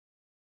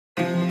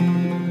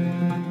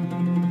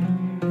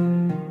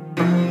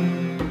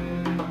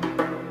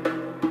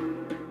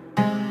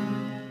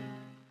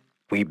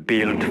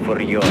Build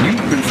for your... New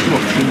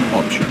construction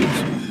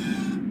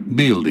options.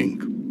 Building.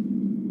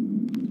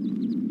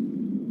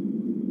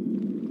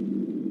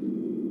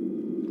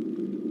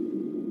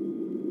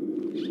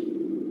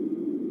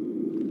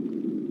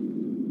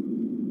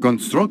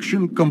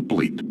 Construction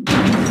complete.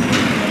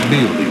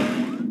 Building.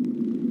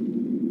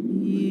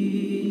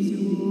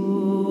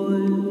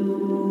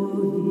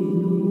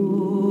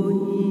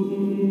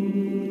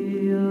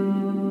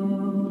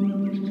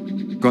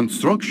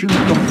 Construction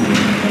complete.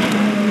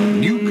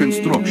 New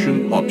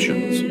construction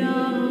options.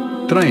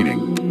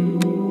 Training.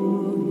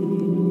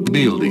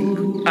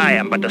 Building. I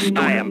am but a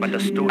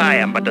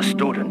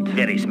student.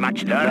 There is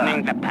much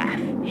learning the path.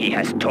 He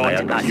has taught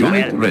us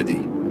Unit well. ready.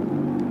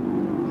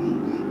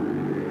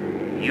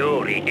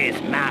 Yuri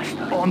is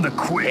master. On the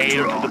quick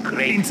Hail draw, to the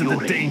great into Yuri.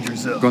 the danger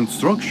zone.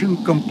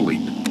 Construction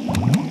complete.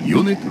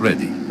 Unit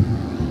ready.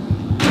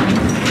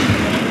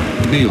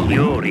 Building.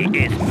 Yuri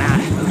is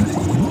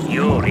master.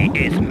 Yuri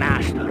is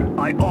master.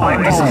 I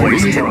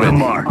always hit the ready.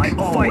 mark. I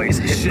always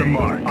hit the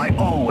mark. I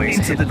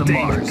always hit the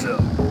danger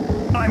zone.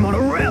 I'm on a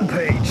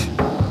rampage.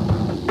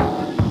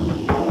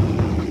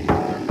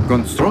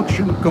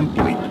 Construction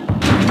complete.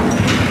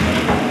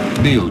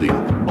 Building.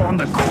 On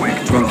the quick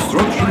draw,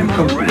 Construction I'm on a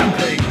complete.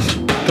 rampage.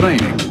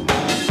 Training.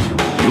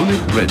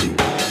 Unit ready.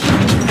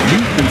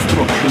 New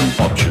construction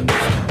options.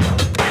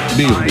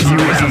 Building. You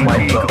have my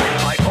bow.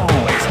 I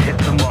always hit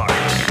the mark.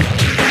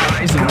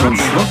 Eyes on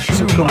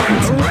Construction you.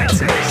 complete.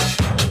 Rampage.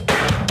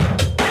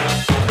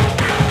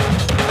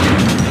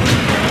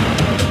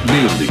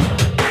 Building.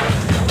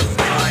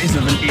 Eyes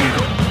of an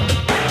eagle.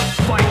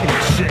 Fight in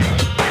the shade.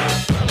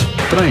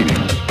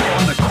 Training.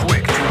 On the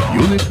quick draw.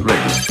 Unit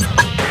ready.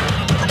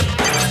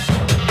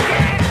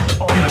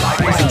 On the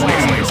quick draw.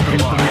 Always hit the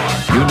mark.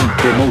 Unit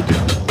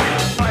promoted.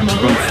 I'm on a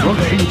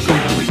Construction rampage.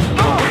 complete.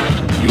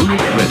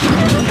 Unit ready.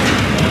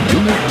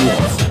 Unit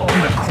lost. On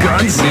the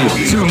guns,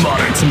 Building. too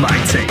modern to my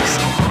taste.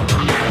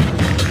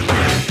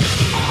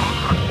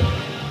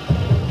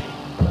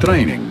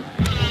 Training.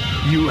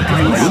 You have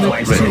Unit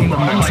always ready. too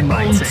modern to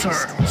my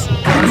taste.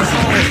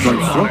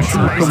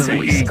 Construction Eyes of an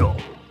complete. eagle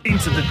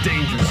into the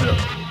danger zone.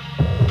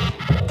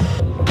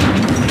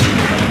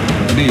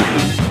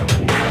 Building.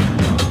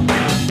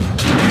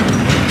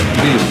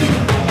 Building.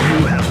 You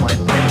have my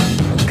bow.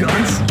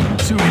 Guns,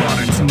 too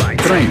modern to my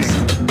Training.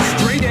 taste.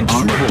 Straight and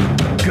On true.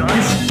 hold.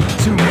 Guns,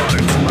 too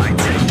modern to my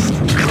taste.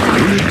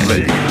 Unit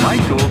ready. My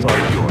tools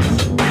are yours.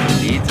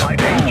 Needs a I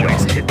paint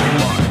always job. hit the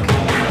mark.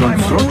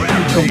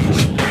 Construction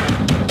complete.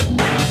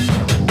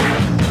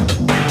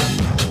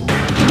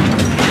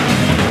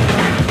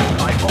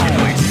 I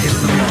always hit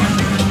the mark.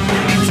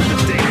 Into the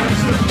danger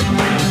zone.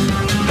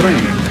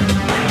 Training.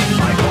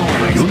 I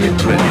always Unit hit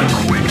the ready. mark.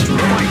 Quick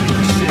draw.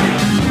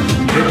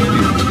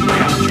 Building.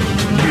 Capture.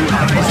 You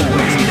have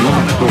always hit the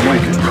Unit mark.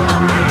 promoted.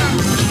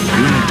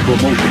 Unit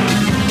promoted.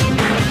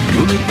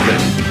 Unit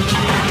ready.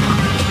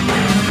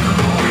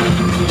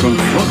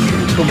 Construction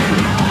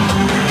complete.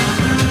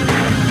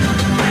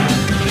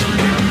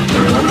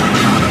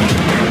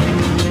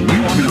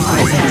 New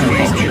construction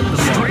options.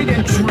 Straight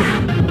and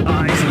true.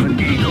 Eyes of an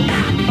eagle.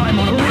 I'm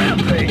on a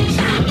rampage.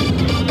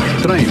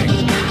 Training.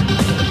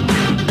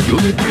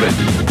 Unit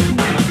ready.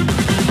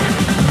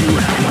 You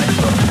have my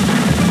bow.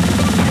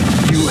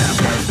 You have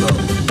my bow.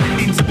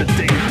 Into the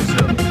danger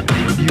zone.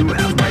 You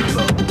have my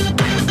bow.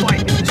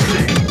 Fight in the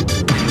shade.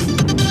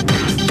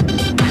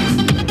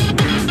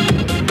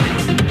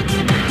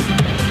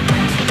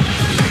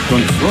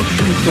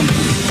 Construction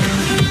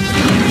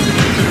complete.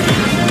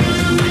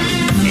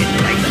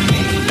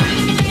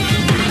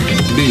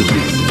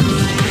 Building.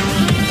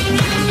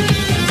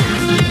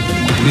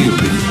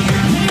 Building.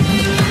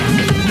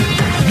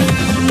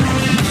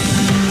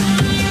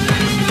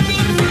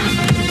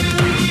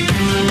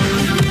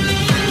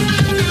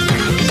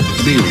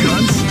 Building.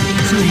 Guns,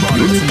 too modern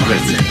Unit to my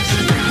ready. taste.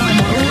 I'm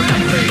on a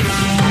rampage.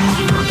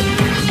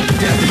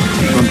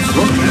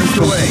 Construction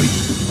complete.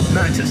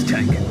 Mantis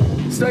tank.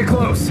 Stay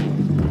close.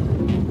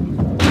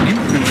 New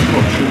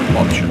construction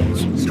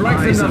options. Strike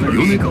the number.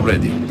 Unit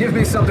ready. Give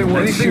me something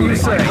worth Anything you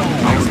say.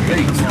 Our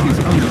base is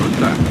under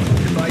attack.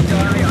 If I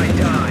die, I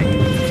die.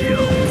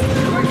 Kill.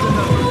 Strike the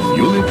number.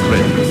 Unit Give me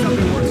ready.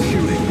 something worth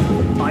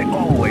shooting. I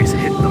always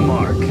hit the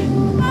mark.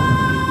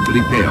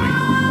 Preparing.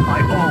 I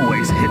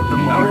always hit the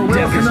mark. Our will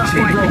Death is cannot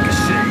be cheap. broken.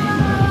 Ricochet.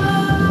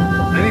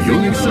 Anything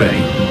you Unit say.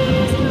 ready.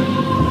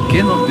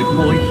 Cannot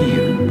deploy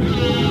here.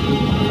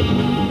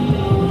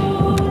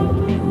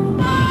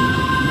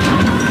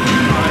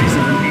 Eyes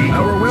of an eagle.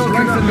 Our will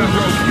cannot be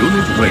broken.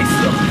 Unit ready.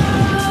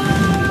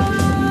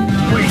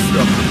 Waste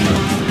them.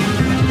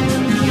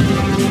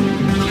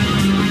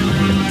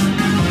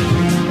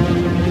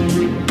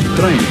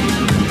 Training.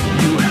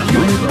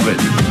 Unit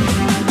ready.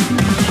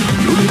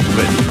 Unit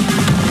ready.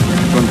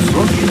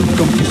 Construction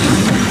complete.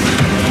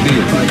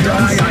 Building.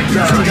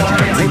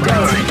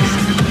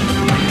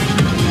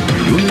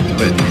 Unit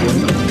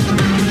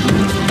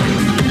ready.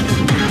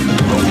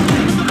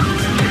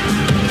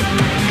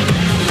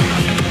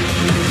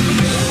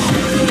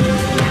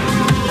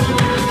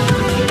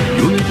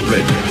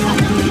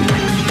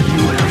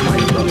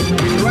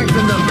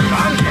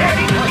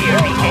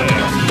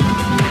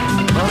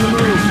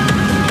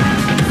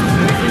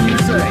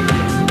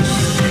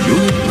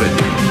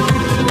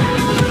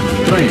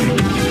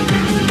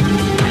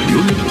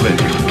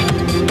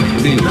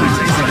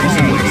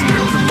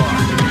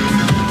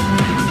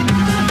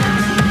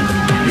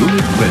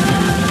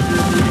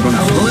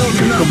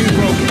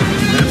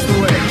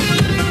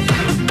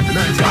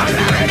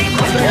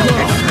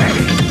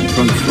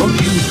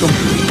 Construction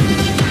complete.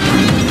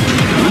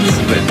 Unit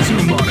ready.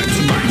 Too modern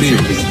to my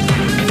Building. taste.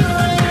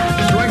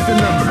 Strength in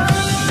numbers.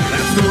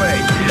 That's the way.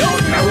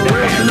 Our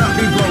will cannot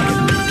be broken.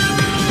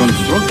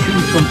 Construction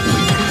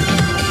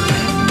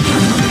complete.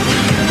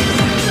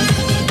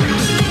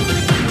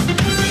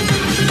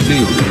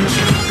 Building.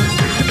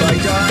 If I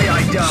die,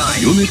 I die.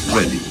 Unit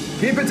ready.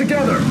 Keep it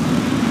together.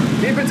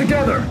 Keep it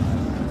together.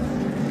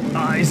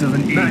 Eyes of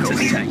an eagle.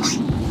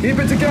 Keep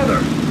it together.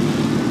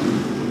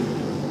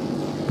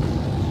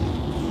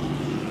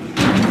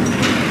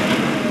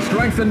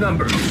 Strength in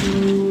numbers.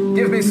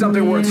 Give me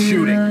something worth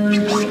shooting.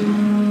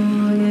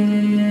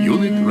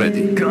 Unit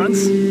ready.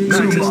 Guns?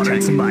 Too modern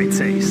to my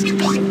taste.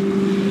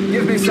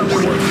 Give me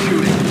something worth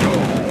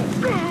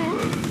shooting.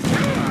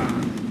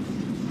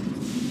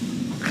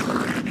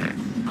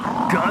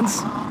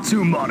 Guns?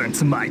 Too modern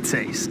to my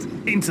taste.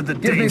 Into the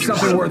danger. Give me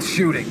something worth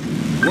shooting.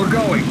 We're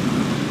going.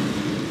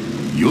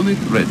 Unit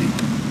ready.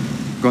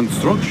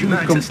 Construction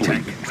Mantis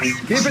complete.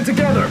 tank. Keep it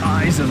together.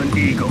 Eyes of an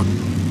eagle.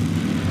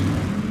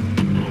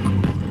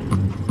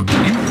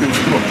 New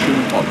construction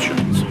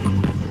options.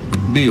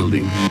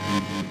 Building.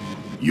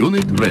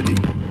 Unit ready.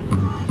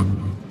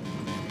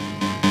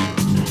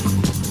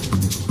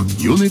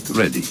 Unit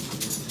ready.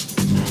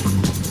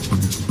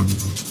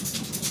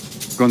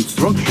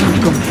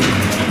 Construction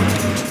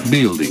complete.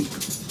 Building.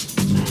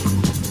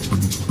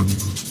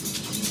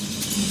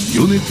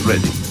 Unit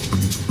ready.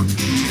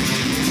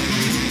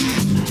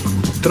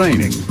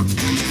 Training.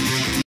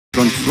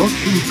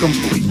 Construction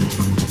complete.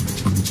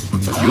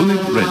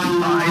 Unit ready.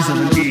 Eyes of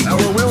an eagle.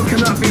 Our will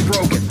cannot be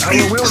broken.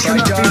 Our will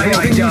cannot be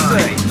broken. You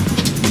say.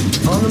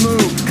 On the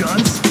move.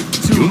 Guns.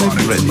 Too Unit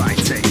modern ready. to my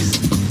taste.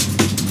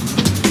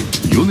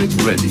 Unit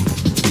ready.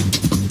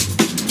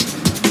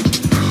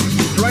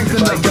 Strength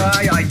in the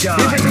die, I die.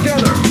 Keep it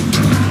together.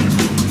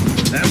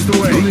 That's the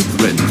way. Unit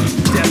ready.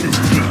 Death is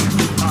cheap.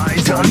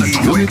 Eyes on the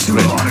Unit too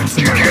ready. modern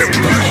to my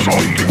taste.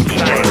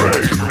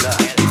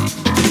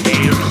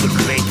 Hail to the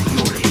great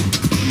yuri.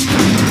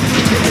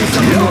 Give me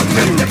something more to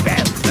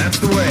That's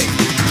the way.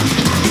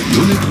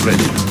 Unit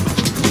ready.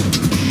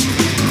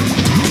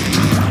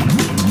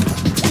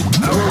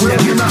 Our will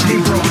cannot be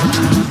broken.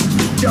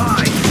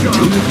 Die.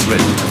 Unit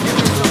ready. Give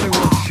me something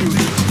worth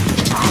shooting.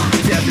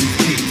 Death is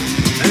cheap.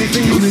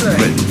 Anything you Unit say.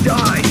 ready.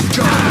 Die.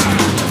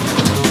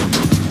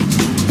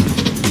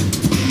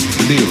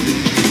 Building.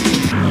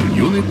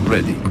 Unit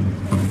ready.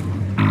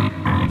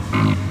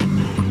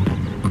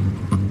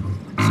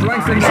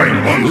 Strength and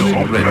numbers.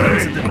 Unit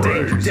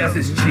ready. Death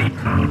is cheap.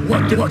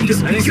 What the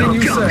anything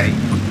you say.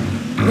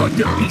 What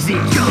the easy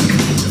junk.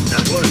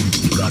 That was.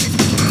 You got it.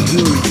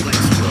 Yuri flex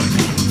good.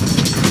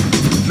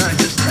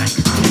 Mantis tank.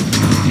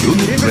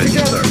 Unit Keep it ready.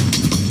 together.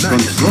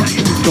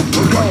 Construction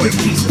complete. What a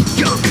piece of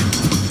junk.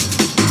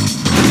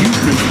 New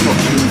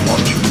construction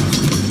options.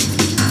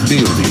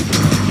 Building.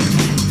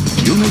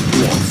 Unit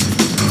lost.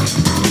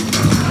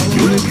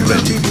 Unit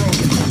ready.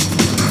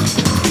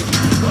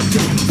 What the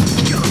piece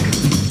of junk.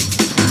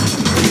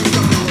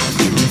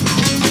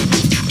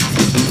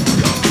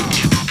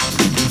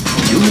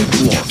 Unit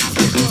lost.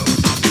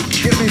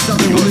 Give me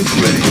something Unit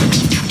worth ready.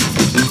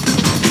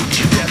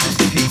 Death is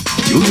cheap.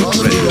 Unit On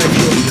the ready. move.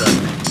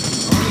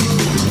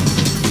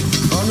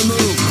 On the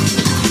move.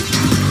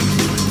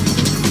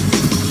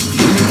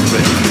 Unit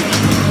ready.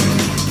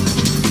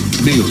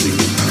 Building.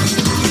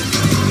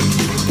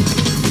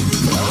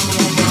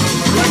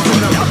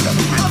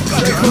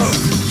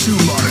 Too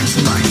modern to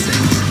my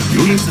taste.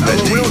 Unit Our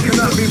ready. will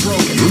cannot be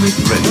broken. Unit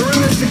ready. We're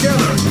in this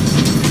together.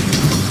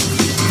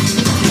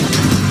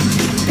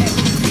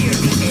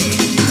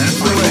 That's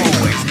the way.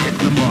 Always hit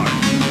the mark.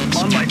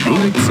 On my Unit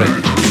own, ready. sir.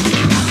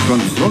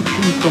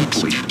 Construction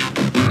complete.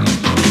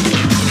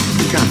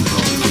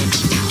 Cancel.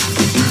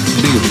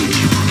 Building.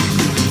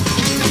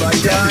 If I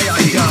die,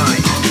 I die.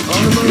 On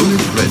the move.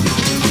 Unit ready.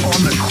 On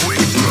the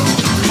quick draw.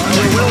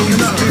 Our will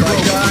cannot be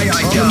broken. If I die,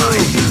 I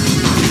die.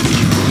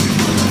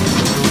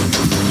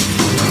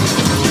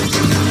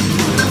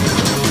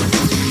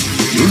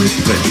 Unit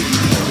ready.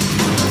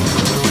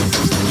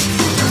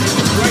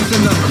 Strength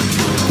in numbers.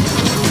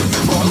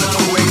 On the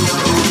quick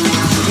draw.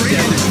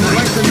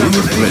 Strength in numbers.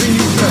 Unit ready. Anything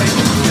you say.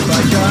 If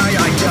I die,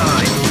 I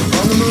die.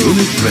 On the move.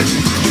 Unit ready.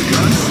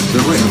 Guns. The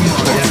ring.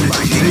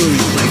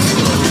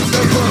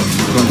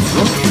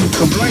 Construction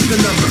complete. Strength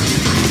in numbers.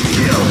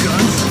 Kill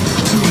guns.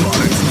 Too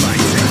modern to my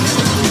taste.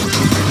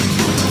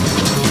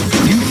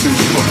 New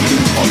construction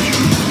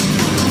options.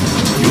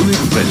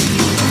 Unit ready.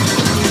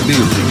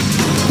 Building.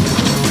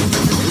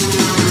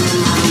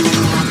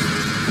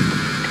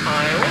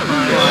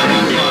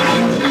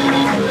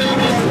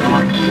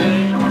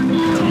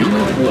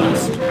 Unit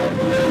lost.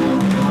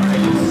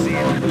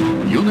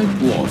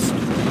 Unit lost.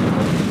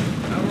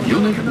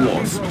 Unit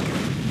lost.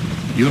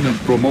 Unit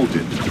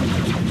promoted.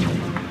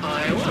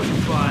 I will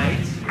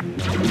fight.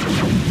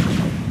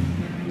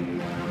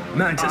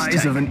 Mantis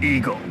Eyes of an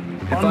eagle.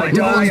 If I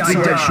die, I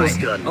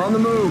die. On the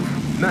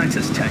move.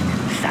 Mantis tank.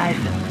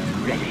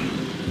 Siphon ready.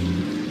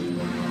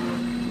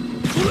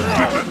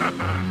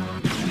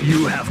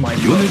 You have my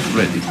Unit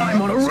ready.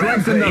 I'm on a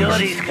strength in numbers.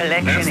 Yuri's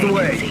collection That's the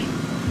way. agency.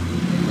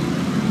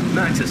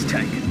 Mantis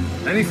tank.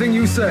 Anything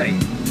you say.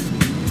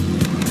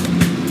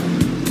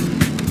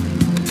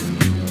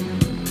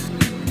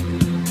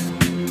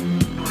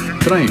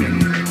 Training.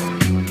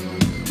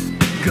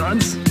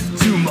 Guns?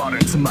 Too modern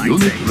to my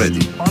Unit taste.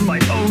 ready. On my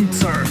own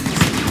terms.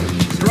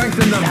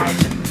 Strength in numbers.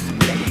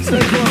 Stay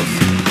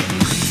close.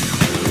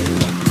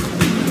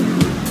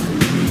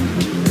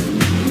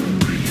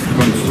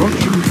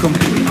 Construction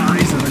complete.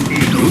 Eyes of an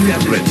eagle.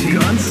 Unit ready.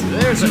 Guns?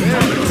 There's an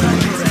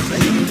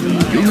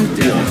Unit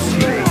lost.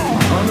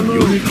 On the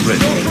move. Unit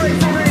ready. Straight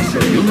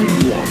formation. Unit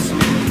lost.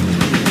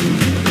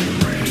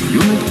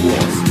 Unit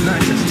lost.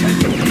 Mantis tank.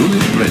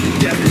 Unit ready.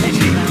 Death is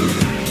cheap.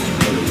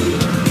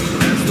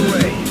 That's the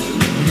way.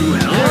 You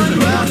have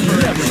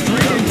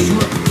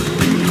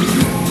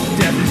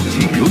Death is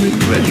cheap. Unit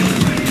ready.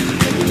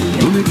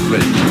 Unit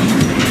ready.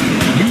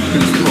 New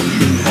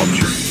construction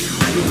option.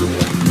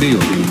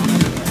 Building.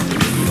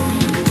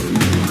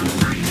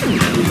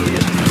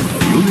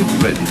 Unit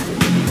ready.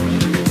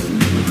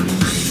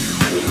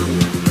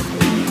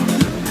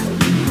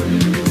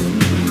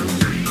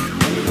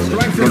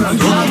 Strength in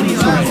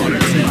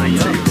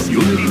numbers.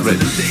 Unit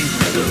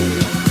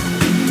ready.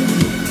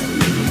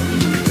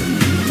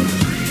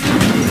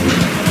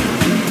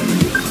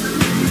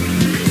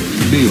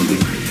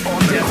 Building. On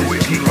death is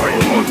cheap. On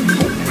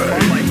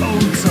my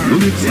own terms.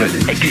 Unit ready.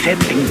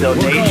 Accepting We're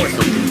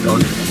donations.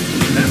 going.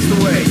 That's the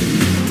way.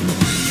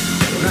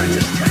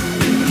 Mantis tank.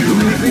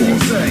 Unit Anything you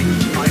lost. say.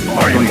 I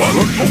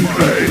Construction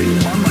ready.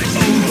 On my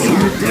own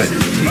Unit terms. ready.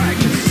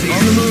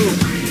 On the move.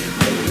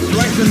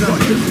 Strength in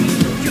numbers.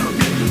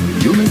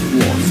 Unit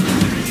lost.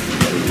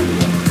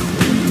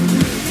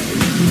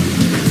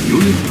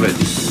 Unit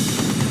ready.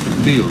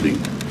 Building.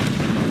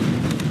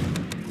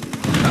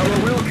 Our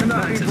will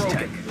cannot be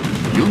broken.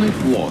 Unit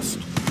lost.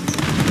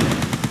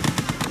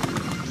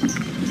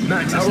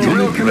 Mantis Our tank.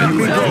 will cannot be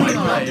broken.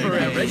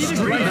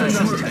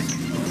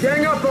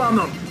 Gang up on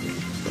them.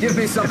 Give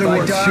me something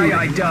worth shooting.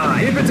 I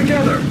die. Keep it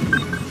together.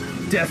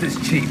 Death is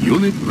cheap.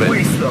 Unit ready.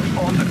 Waste them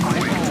on the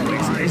quick.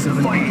 Eyes of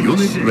an eagle.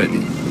 Unit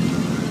ready.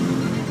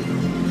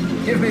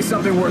 Give me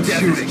something worth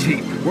shooting. Death is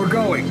cheap. We're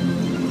going.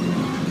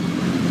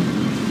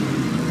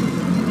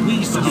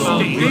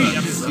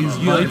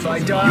 If I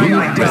die, Unit I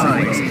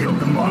die. Kill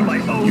them on my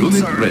own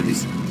Unit terms. ready.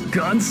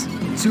 Guns?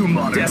 Too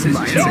modern. Death is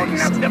cheap.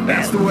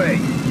 That's the way.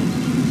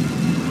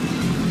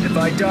 If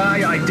I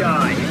die, I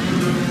die.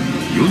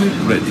 Unit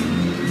ready.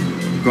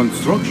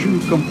 Construction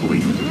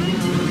complete.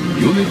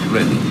 Unit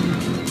ready.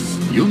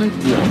 Unit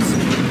lost.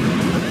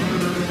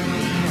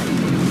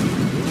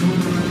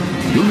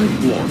 Unit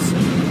lost.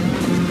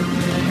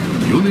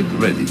 Unit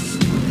ready.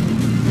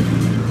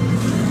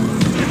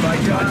 If I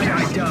die, I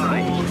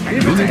die. Keep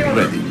it Unit together.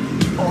 ready.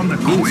 On the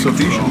quick.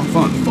 Insufficient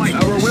funds.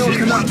 Our will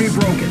cannot be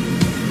broken.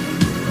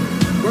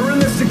 We're in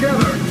this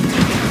together.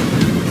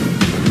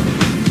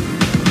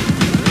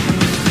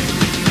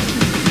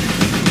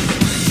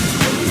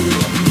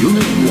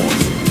 Unit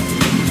lost.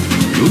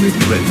 Unit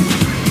ready.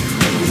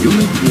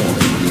 Unit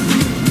lost.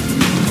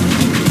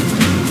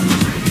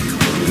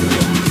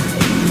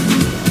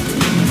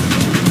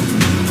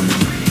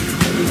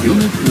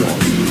 Unit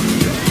lost.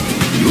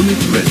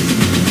 Unit ready.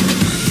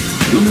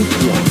 Unit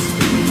lost.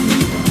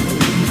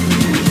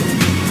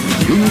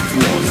 Unit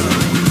lost.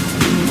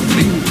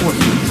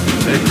 Reinforcements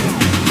ready.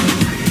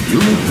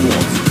 Unit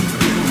lost.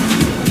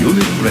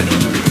 Unit ready.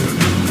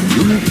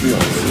 Unit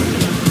lost.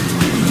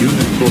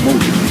 Unit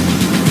promoted.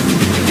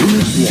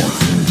 Unit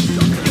lost.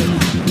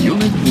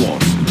 Unit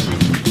lost.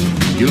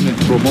 Unit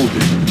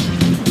promoted.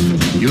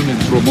 Unit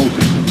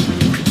promoted.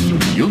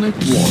 Unit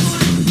lost.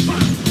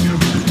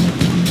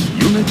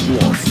 Unit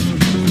lost.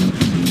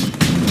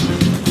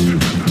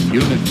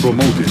 Unit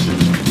promoted.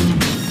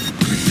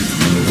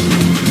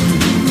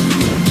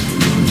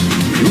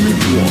 Unit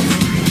lost.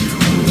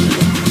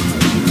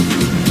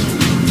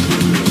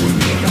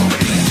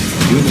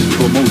 Unit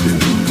promoted.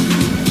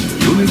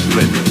 Unit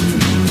ready.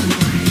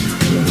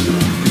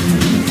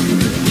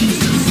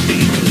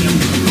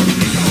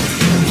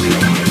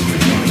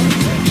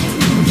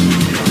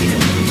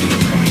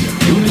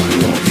 Unit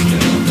lost.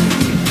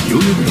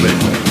 Unit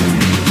ready.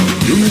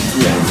 Unit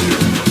lost.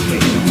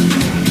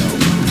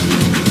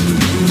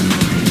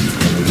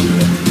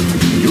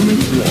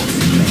 Unit lost.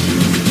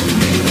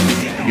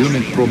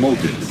 Unit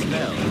promoted.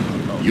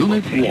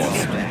 Unit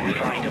lost.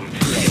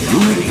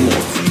 Unit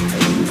lost.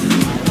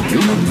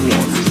 Unit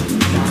lost.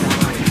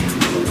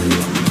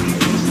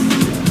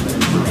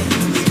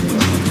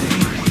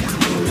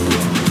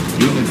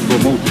 Unit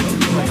promoted.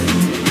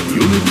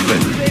 Unit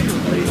ready.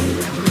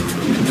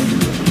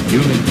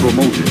 Unit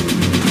promoted.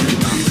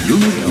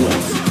 Unit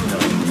lost.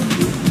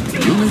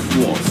 Unit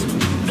lost.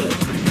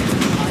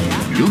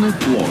 Unit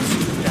lost.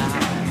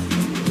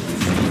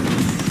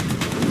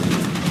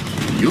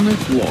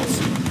 Unit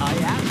lost.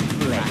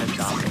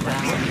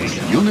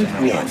 Unit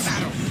lost.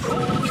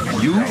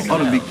 You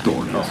are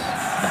victorious.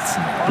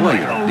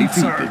 Player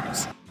defeated.